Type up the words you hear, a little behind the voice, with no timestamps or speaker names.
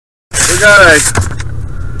got a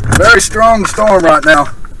very strong storm right now.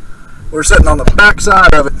 We're sitting on the back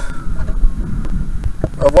side of it,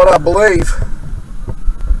 of what I believe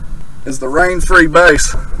is the rain-free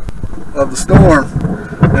base of the storm,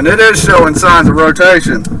 and it is showing signs of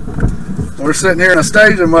rotation. We're sitting here in a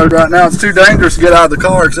staging mode right now. It's too dangerous to get out of the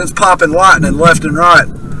car because it's popping lightning left and right.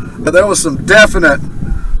 But there was some definite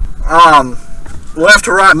left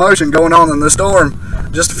to right motion going on in the storm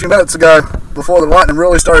just a few minutes ago before the lightning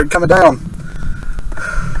really started coming down.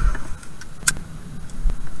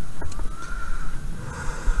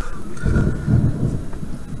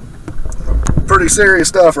 Pretty serious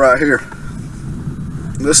stuff right here.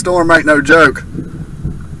 This storm ain't no joke.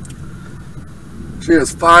 She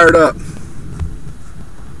is fired up.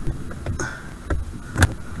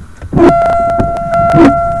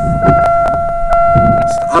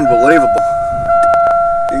 It's unbelievable.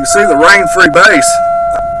 You can see the rain-free base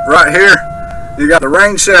right here. You got the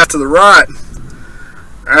rain shaft to the right,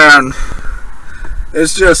 and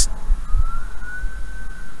it's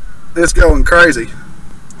going crazy.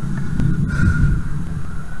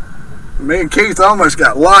 Me and Keith almost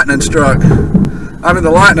got lightning struck. I mean,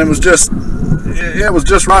 the lightning was just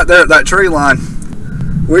right there at that tree line.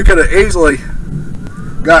 We could have easily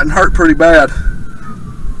gotten hurt pretty bad.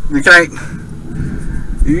 You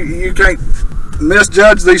can't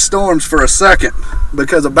misjudge these storms for a second,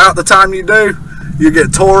 because about the time you do, you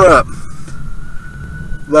get tore up.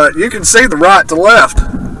 But you can see the right to left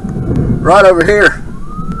right over here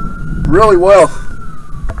really well.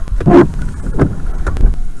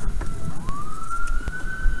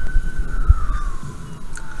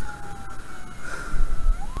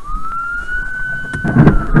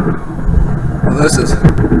 This is look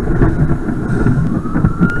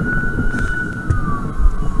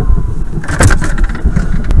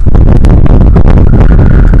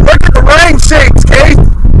at the rain sheets, Keith.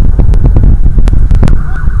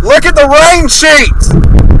 Look at the rain sheets.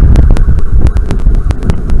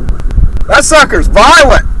 That sucker's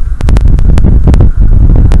violent.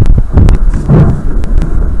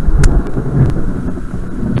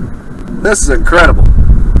 This is incredible.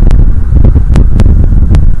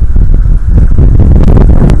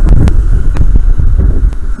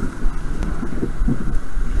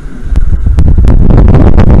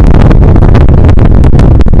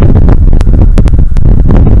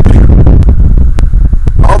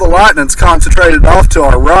 Lightning's concentrated off to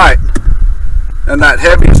our right, and that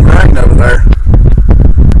heaviest rain over there,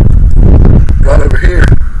 right over here.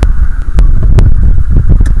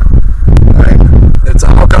 It's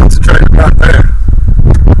all concentrated right there.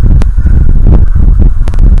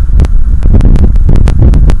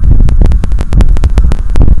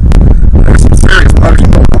 There's some serious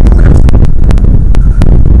motion going on there.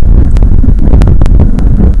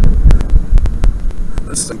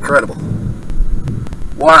 This is incredible.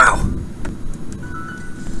 Wow.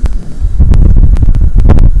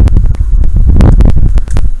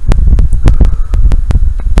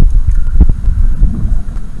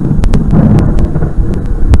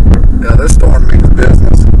 Yeah, this storm means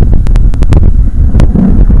business.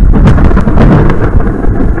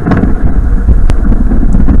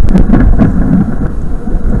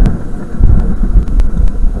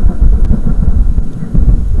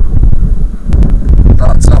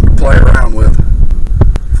 Not something to play around with.